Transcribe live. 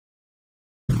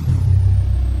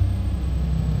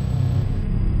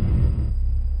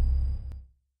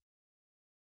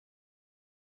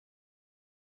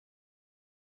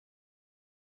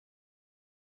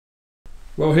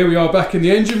Well, here we are back in the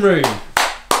engine room.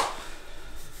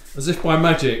 As if by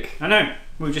magic. I know,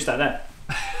 we were just out there.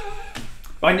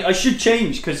 I should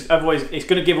change, because otherwise it's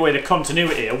going to give away the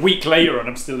continuity. A week later and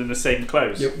I'm still in the same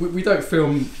clothes. Yeah, we don't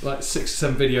film like 6 or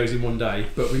 7 videos in one day,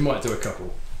 but we might do a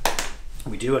couple.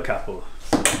 We do a couple.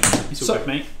 It's all good,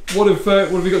 mate. What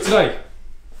have we got today?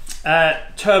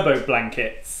 Turbo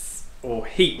blankets, or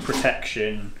heat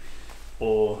protection,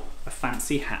 or a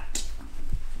fancy hat.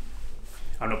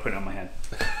 I'm not putting it on my head.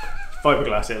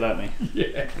 Fiberglass, it'll hurt me.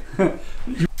 Yeah.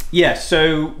 Yeah,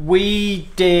 so we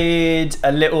did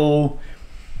a little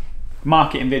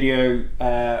marketing video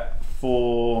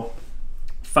for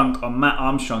Funk on Matt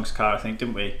Armstrong's car, I think,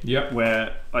 didn't we? Yep.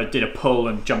 Where I did a pull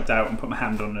and jumped out and put my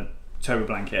hand on a turbo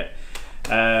blanket.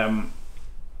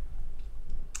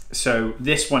 So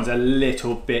this one's a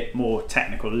little bit more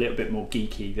technical, a little bit more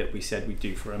geeky that we said we'd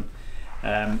do for him.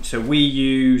 So we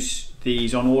use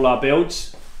these on all our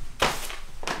builds.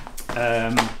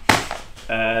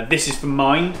 This is for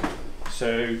mine,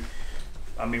 so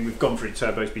I mean we've gone through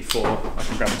turbos before, I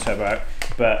can grab the turbo out,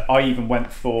 but I even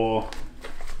went for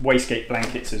wastegate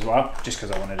blankets as well, just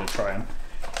because I wanted to try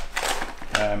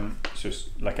them. So it's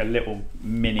like a little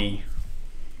mini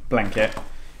blanket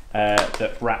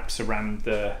that wraps around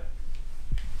the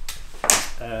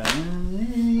have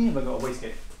I got a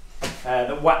wastegate?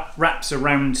 That wraps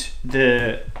around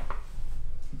the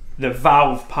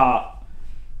valve part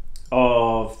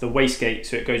of the wastegate,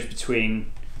 so it goes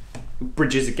between,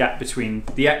 bridges the gap between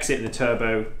the exit of the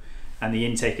turbo and the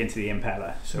intake into the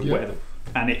impeller. So yep.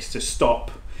 And it's to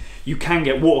stop. You can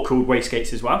get water cooled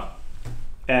wastegates as well,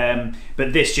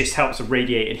 but this just helps the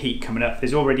radiated heat coming up.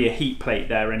 There's already a heat plate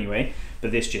there anyway,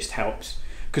 but this just helps,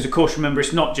 because of course remember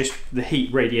it's not just the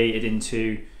heat radiated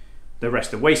into the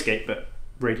rest of the wastegate, but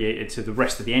radiated to the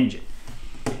rest of the engine.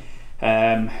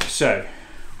 So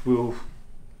we'll.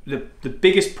 The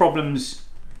biggest problems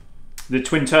the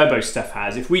twin turbo stuff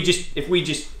has, if we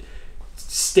just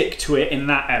stick to it in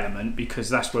that element, because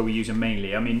that's where we use them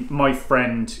mainly. I mean, my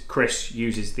friend Chris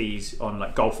uses these on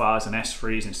like Golf Rs and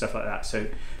S3s and stuff like that, so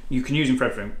you can use them for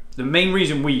everything. The main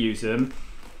reason we use them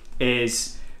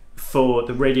is for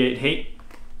the radiated heat.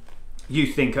 You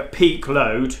think at peak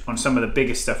load on some of the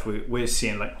biggest stuff we're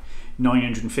seeing like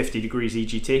 950 degrees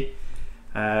EGT.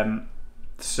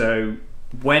 So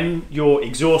when your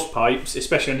exhaust pipes,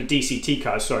 especially on the DCT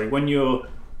cars, when your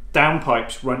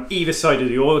downpipes run either side of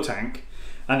the oil tank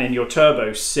and then your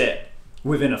turbos sit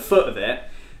within a foot of it,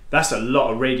 that's a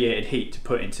lot of radiated heat to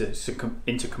put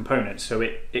into components. So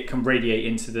it can radiate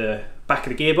into the back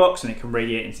of the gearbox and it can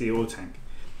radiate into the oil tank.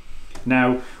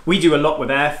 Now, we do a lot with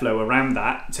airflow around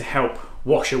that to help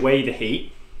wash away the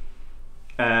heat,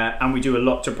 and we do a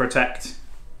lot to protect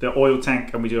the oil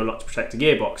tank, and we do a lot to protect the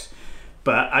gearbox.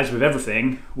 But as with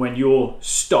everything, when you're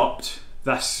stopped,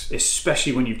 that's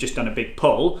especially when you've just done a big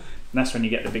pull, that's when you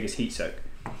get the biggest heat soak.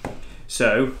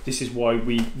 So this is why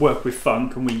we work with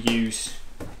Funk and we use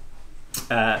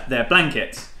their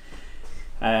blankets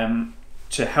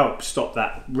to help stop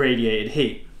that radiated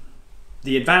heat.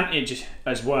 The advantage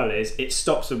as well is it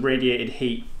stops the radiated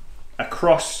heat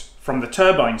across from the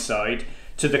turbine side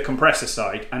to the compressor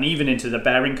side and even into the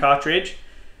bearing cartridge.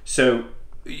 So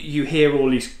you hear all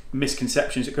these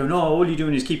misconceptions that go, no, all you're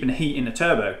doing is keeping the heat in the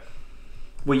turbo.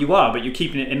 Well, you are, but you're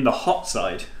keeping it in the hot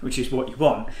side, which is what you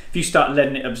want. If you start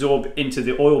letting it absorb into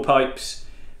the oil pipes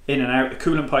in and out, the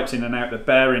coolant pipes in and out, the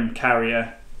bearing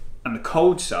carrier and the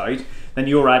cold side, then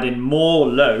you're adding more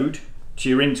load to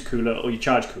your intercooler or your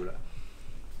charge cooler.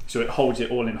 So it holds it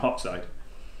all in hot side.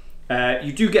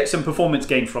 You do get some performance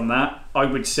gain from that. I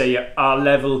would say at our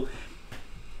level,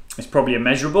 it's probably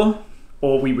immeasurable,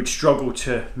 or we would struggle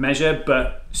to measure,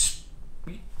 but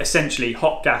essentially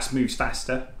hot gas moves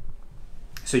faster,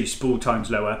 so your spool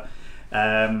time's lower,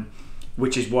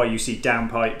 which is why you see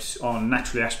downpipes on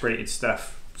naturally aspirated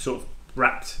stuff sort of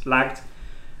lagged,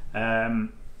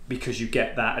 because you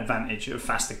get that advantage of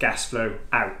faster gas flow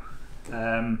out.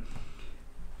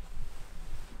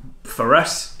 For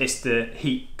us, it's the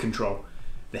heat control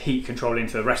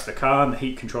into the rest of the car and the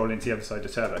heat control into the other side of the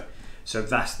turbo. So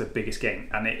that's the biggest gain,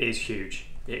 and it is huge.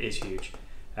 It is huge.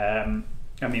 I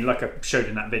mean, like I showed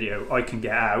in that video, I can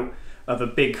get out of a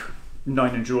big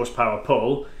 900 horsepower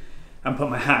pull and put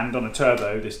my hand on a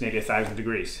turbo that's nearly 1,000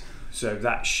 degrees. So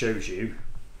that shows you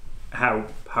how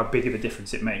big of a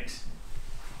difference it makes.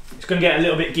 It's going to get a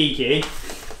little bit geeky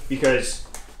because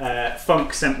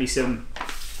Funk sent me some.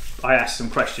 I asked some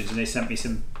questions and they sent me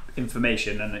some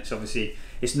information, and it's obviously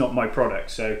it's not my product,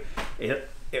 so it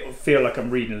will feel like I'm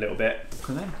reading a little bit.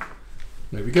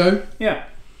 There we go. Yeah.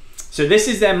 So this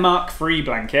is their Mark III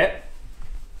blanket.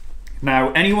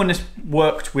 Now, anyone that's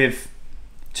worked with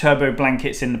turbo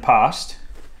blankets in the past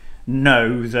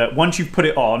know that once you put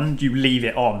it on, you leave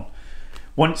it on.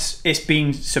 Once it's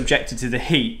been subjected to the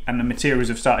heat and the materials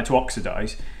have started to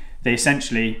oxidize, they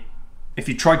essentially, if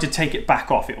you try to take it back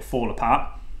off, it'll fall apart.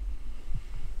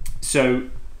 So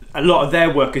a lot of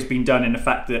their work has been done in the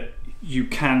fact that you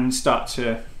can start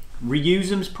to reuse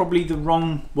them, is probably the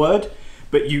wrong word,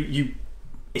 but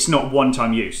it's not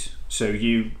one-time use. So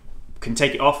you can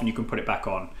take it off and you can put it back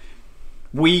on.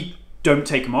 We don't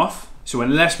take them off, so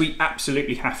unless we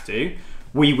absolutely have to,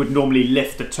 we would normally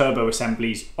lift the turbo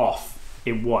assemblies off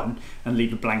in one and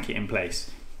leave a blanket in place.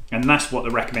 And that's what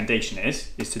the recommendation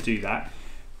is to do that.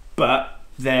 But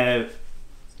their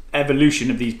evolution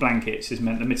of these blankets has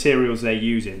meant the materials they're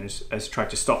using has tried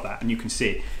to stop that, and you can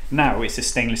see now it's a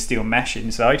stainless steel mesh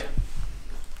inside.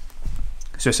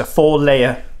 So it's a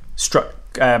four-layer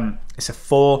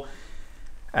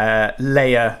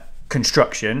layer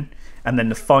construction, and then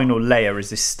the final layer is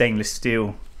this stainless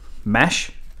steel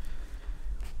mesh.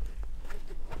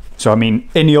 So I mean,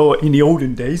 in the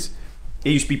olden days,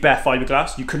 it used to be bare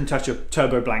fiberglass. You couldn't touch a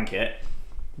turbo blanket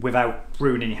without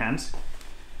ruining your hands.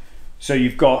 So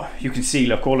you can see,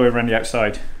 look, all the way around the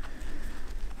outside.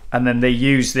 And then they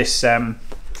use this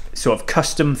sort of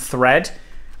custom thread.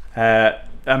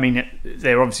 I mean,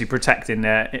 they're obviously protecting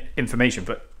their information,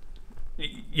 but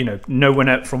you know, no one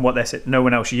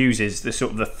else uses the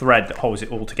sort of the thread that holds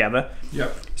it all together.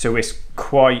 Yep. So it's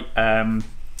quite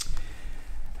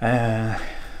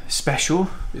special.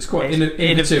 It's quite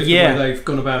innovative the way they've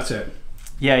gone about it.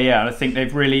 Yeah. I think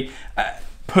they've really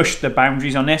pushed the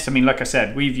boundaries on this. I mean, like I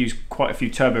said, we've used quite a few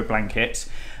turbo blankets,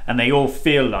 and they all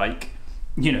feel like,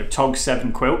 you know, TOG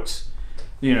 7 quilts.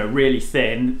 You know, really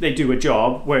thin. They do a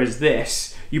job. Whereas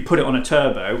this, you put it on a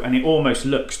turbo, and it almost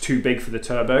looks too big for the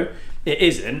turbo. It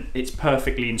isn't. It's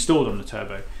perfectly installed on the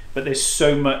turbo. But there's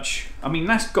so much. I mean,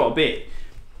 that's got to be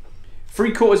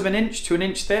 3/4 of an inch to an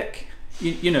inch thick.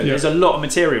 You know, there's a lot of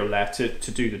material there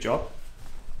to do the job.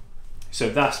 So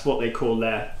that's what they call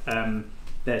their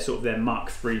sort of their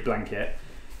Mark III blanket.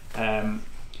 And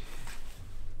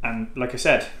like I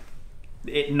said,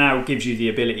 it now gives you the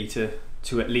ability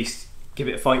to at least give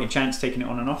it a fighting chance taking it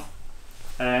on and off.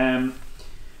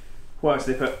 What else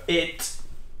did they put?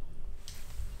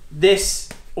 This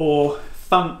or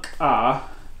Funk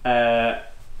ROHS,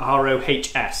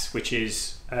 which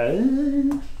is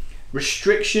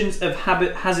restrictions of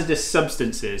hazardous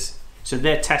substances. So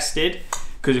they're tested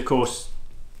because, of course,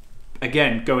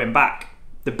 again, going back,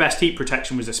 the best heat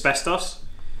protection was asbestos.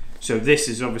 So this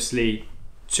is obviously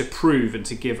to prove and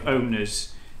to give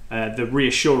owners the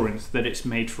reassurance that it's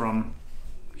made from,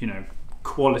 you know,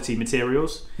 quality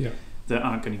materials that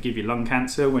aren't going to give you lung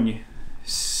cancer when you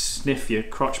sniff your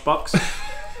crotch box.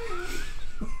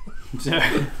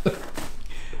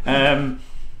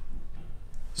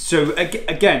 So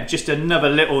again, just another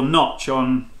little notch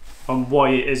on why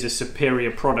it is a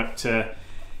superior product to,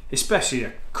 especially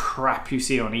the crap you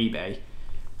see on eBay.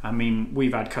 I mean,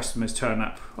 we've had customers turn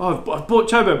up, oh, I've bought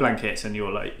turbo blankets, and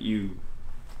you're like, you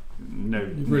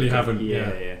really haven't.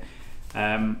 Yeah.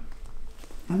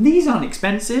 And these aren't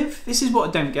expensive. This is what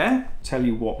I don't get. Tell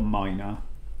you what mine are.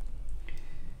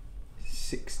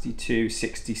 62,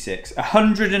 66,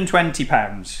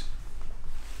 £120.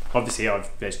 Obviously,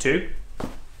 there's two,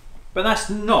 but that's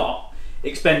not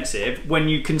expensive when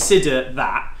you consider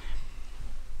that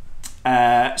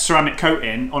ceramic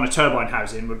coating on a turbine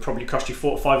housing would probably cost you £400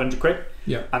 or £500.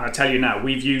 Yeah. And I tell you now,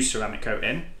 we've used ceramic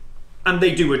coating, and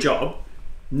they do a job.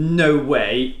 No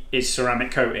way is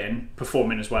ceramic coating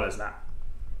performing as well as that.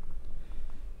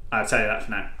 I'll tell you that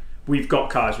for now. We've got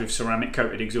cars with ceramic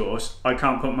coated exhaust. I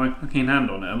can't put my fucking hand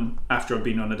on them after I've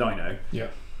been on a dyno. Yeah.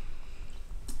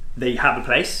 They have a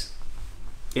place.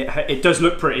 It does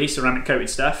look pretty, ceramic coated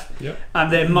stuff. Yeah.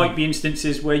 And there might be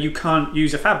instances where you can't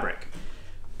use a fabric,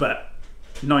 but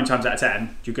 9 times out of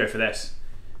 10, you go for this.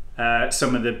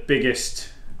 Some of the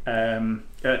biggest,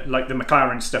 like the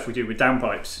McLaren stuff we do with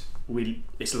downpipes,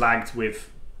 it's lagged with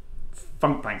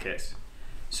funk blankets.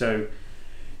 So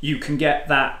you can get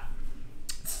that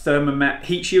Thermomet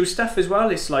heat shield stuff as well.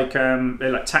 It's like they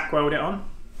like tack weld it on,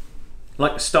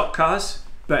 like the stock cars.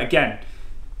 But again,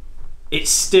 it's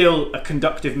still a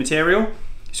conductive material.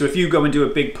 So if you go and do a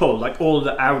big pull, like all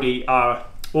the R8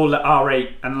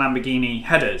 and Lamborghini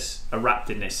headers are wrapped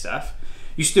in this stuff.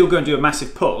 You still go and do a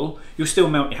massive pull, you'll still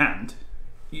melt your hand.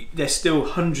 There's still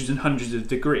hundreds and hundreds of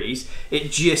degrees.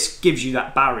 It just gives you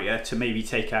that barrier to maybe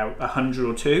take out 100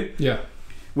 or 2. Yeah.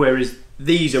 Whereas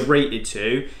these are rated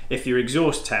to, if your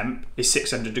exhaust temp is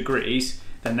 600 degrees,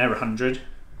 then they're 100.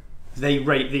 They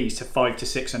rate these to 500 to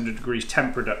 600 degrees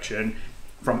temp reduction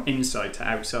from inside to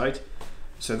outside.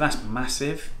 So that's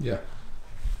massive. Yeah.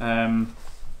 And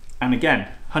again,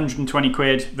 120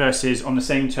 quid versus on the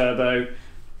same turbo,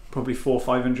 probably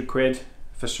 400-500 quid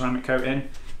for ceramic coating,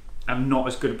 and not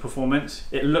as good a performance.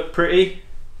 It looked pretty,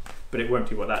 but it won't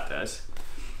do what that does.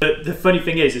 The funny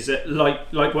thing is that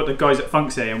like what the guys at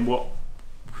Funk say, and what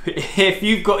if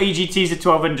you've got EGTs at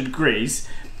 1200 degrees,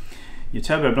 your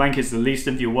turbo blanket's the least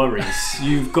of your worries.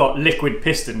 You've got liquid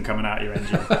piston coming out of your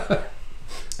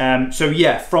engine. So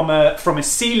yeah, from a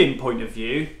sealing point of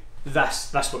view,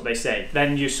 that's what they say.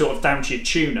 Then you're sort of down to your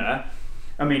tuner.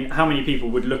 I mean, how many people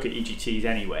would look at EGTs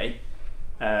anyway?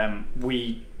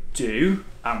 We do,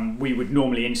 and we would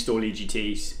normally install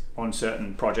EGTs on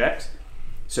certain projects.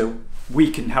 So we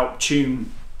can help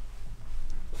tune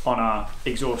on our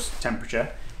exhaust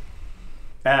temperature.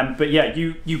 But yeah,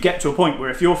 you get to a point where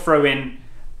if you're throwing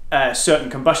certain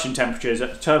combustion temperatures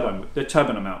at the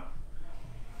turbo will melt.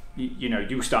 You know,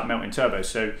 you'll start melting turbos.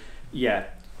 So yeah,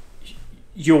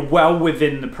 you're well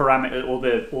within the parameter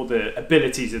or the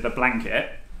abilities of the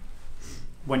blanket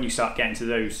when you start getting to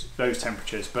those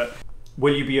temperatures. But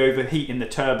will you be overheating the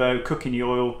turbo, cooking the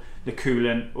oil, the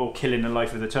coolant, or killing the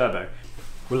life of the turbo?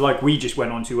 Well, like we just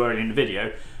went on to earlier in the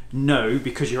video, no,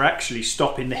 because you're actually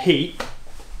stopping the heat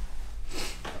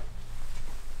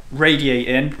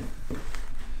radiating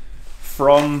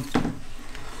from,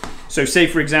 so say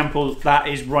for example that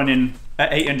is running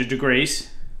at 800 degrees,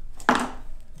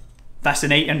 that's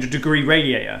an 800 degree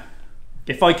radiator.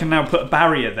 If I can now put a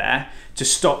barrier there to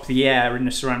stop the air in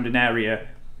the surrounding area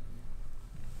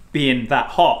being that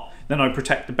hot, then I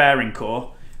protect the bearing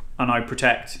core and I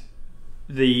protect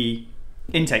the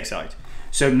intake side.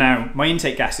 So now my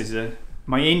intake gases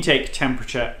my intake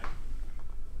temperature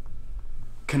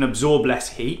can absorb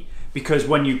less heat, because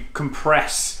when you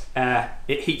compress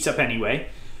it heats up anyway,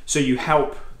 so you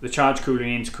help the charge cooler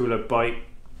and intercooler by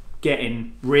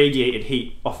getting radiated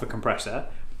heat off the compressor.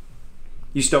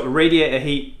 You stop the radiator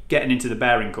heat getting into the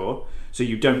bearing core, so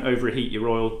you don't overheat your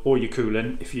oil or your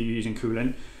coolant if you're using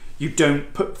coolant. You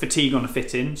don't put fatigue on the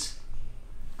fittings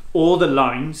or the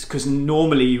lines, because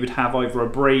normally you would have either a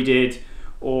braided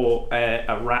or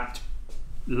a wrapped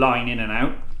line in and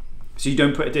out, so you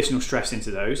don't put additional stress into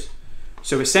those.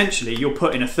 So essentially you're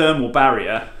putting a thermal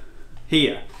barrier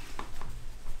here.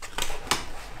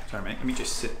 Sorry mate, let me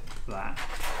just sit that.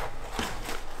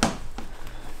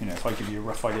 You know, if I give you a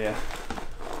rough idea.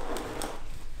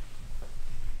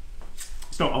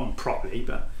 It's not on properly,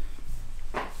 but.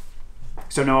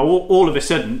 So now all of a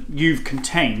sudden you've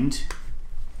contained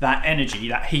that energy,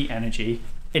 that heat energy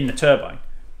in the turbine,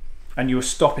 and you're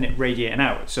stopping it radiating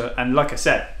out. So, and like I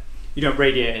said, you don't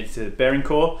radiate it into the bearing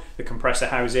core, the compressor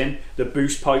housing, the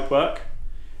boost pipe work,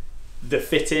 the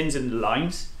fittings and the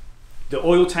lines, the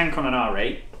oil tank on an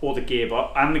R8 or the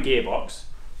gearbox,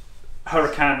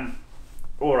 Hurricane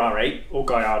or R8 or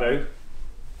Gallardo,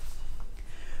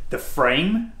 the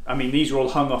frame. I mean, these are all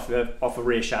hung off a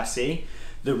rear chassis.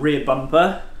 The rear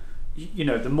bumper. You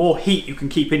know, the more heat you can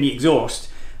keep in the exhaust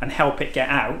and help it get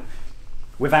out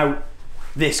without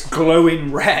this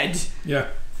glowing red. Yeah.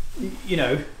 You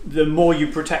know, the more you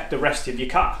protect the rest of your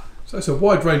car. So it's a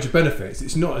wide range of benefits.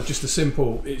 It's not just a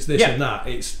simple, it's this and that.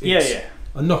 It's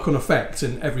a knock-on effect,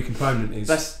 and every component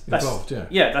is involved.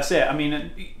 Yeah, that's it. I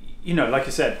mean, you know, like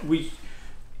I said,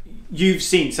 you've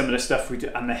seen some of the stuff we do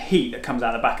and the heat that comes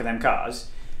out of the back of them cars,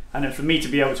 and then for me to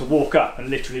be able to walk up and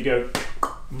literally go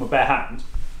with my bare hand,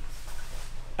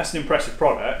 that's an impressive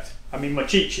product. I mean, my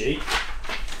cheat sheet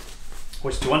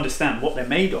was to understand what they're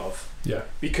made of. Yeah.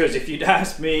 Because if you'd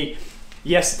asked me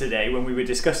yesterday when we were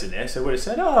discussing this, I would have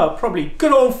said, oh, probably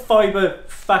good old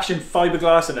fashion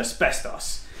fiberglass and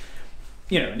asbestos.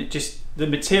 You know, and it just, the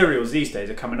materials these days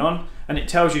are coming on, and it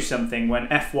tells you something when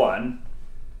F1,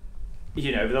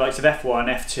 you know, the likes of F1,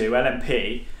 F2,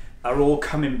 LMP are all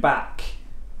coming back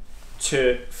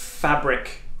to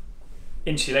fabric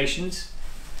insulations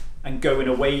and going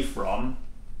away from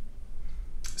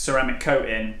ceramic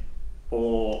coating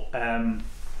or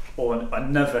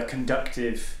another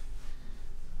conductive,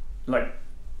 like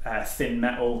thin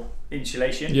metal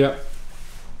insulation. Yeah.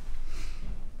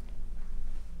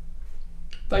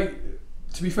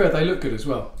 To be fair, they look good as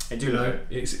well. They do look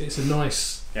good. It's a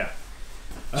nice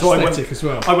aesthetic so as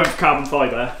well. I went for carbon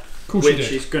fibre,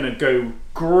 which is going to go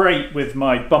great with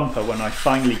my bumper when I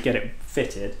finally get it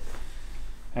fitted.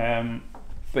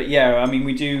 But yeah, I mean,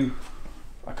 we do.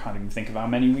 I can't even think of how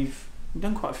many we've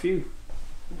done. Quite a few.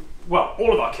 Well,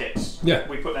 all of our kits. Yeah.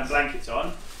 We put them blankets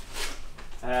on.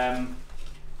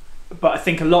 But I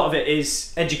think a lot of it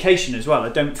is education as well. I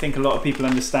don't think a lot of people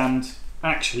understand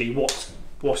actually what's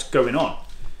going on.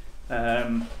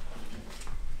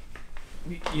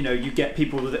 you know, you get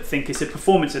people that think it's a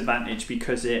performance advantage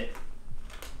because it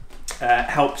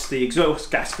helps the exhaust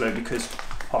gas flow, because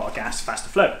hotter gas, faster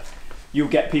flow. You'll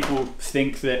get people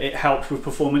think that it helps with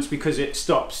performance because it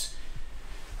stops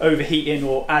overheating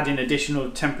or adding additional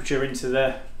temperature into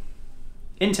the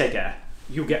intake air.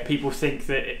 You'll get people think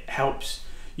that it helps,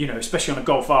 you know, especially on a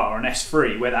Golf R or an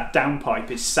S3 where that downpipe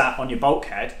is sat on your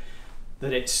bulkhead,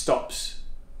 that it stops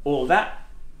all that,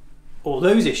 all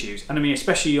those issues. And I mean,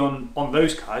 especially on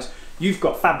those cars, you've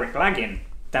got fabric lagging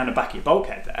down the back of your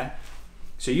bulkhead there.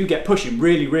 So you get pushing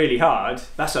really, really hard.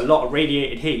 That's a lot of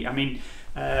radiated heat. I mean,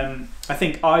 I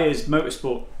think Syvecs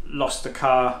Motorsport lost a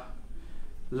car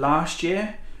last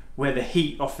year where the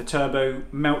heat off the turbo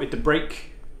melted the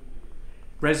brake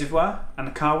reservoir and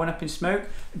the car went up in smoke.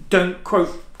 Don't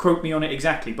quote me on it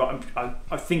exactly, but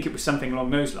I think it was something along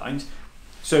those lines.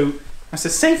 So that's a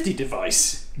safety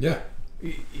device. Yeah.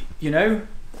 You know?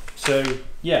 So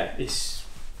yeah, it's,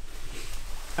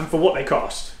 and for what they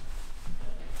cost,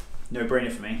 no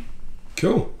brainer for me.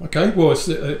 Cool. Okay. Well, it's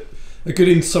a good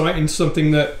insight into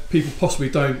something that people possibly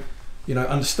don't, you know,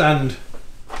 understand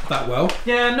that well.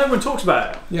 Yeah, no one talks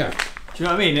about it. Yeah. Do you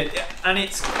know what I mean? And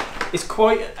it's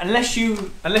quite, unless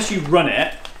you run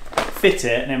it, fit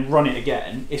it, and then run it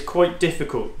again, it's quite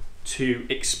difficult to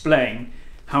explain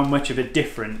how much of a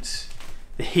difference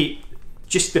the heat,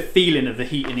 just the feeling of the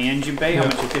heat in the engine bay, how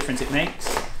much of a difference it makes.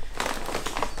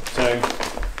 So,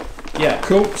 yeah.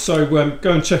 Cool. So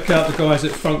go and check out the guys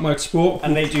at Funk Motorsport.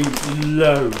 And they do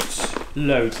loads.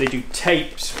 They do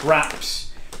tapes,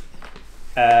 wraps.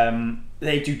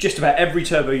 They do just about every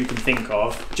turbo you can think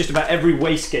of, just about every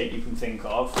wastegate you can think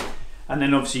of. And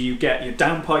then obviously you get your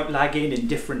downpipe lagging in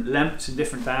different lengths and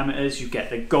different diameters. You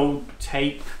get the gold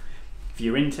tape for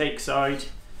your intake side.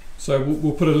 So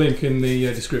we'll put a link in the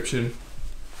description,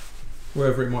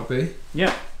 wherever it might be.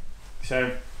 Yeah.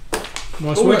 So, nice or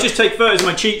work. we'll just take photos of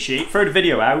my cheat sheet, throw the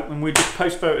video out, and we'll just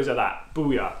post photos of that.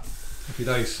 Booyah. Happy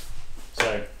days.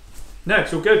 So, no,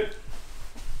 it's all good.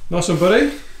 Nice one,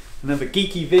 buddy. Another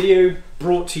geeky video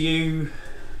brought to you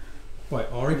by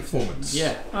R8 Performance.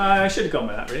 Yeah, I should have gone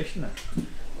with that, really, shouldn't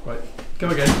I? Right, go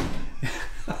again.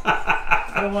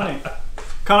 I don't want it.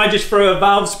 Can't I just throw a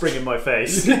valve spring in my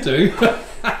face? You could do. Right.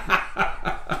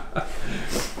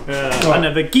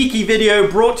 Another geeky video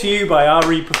brought to you by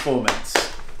R8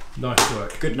 Performance. Nice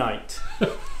work. Good night.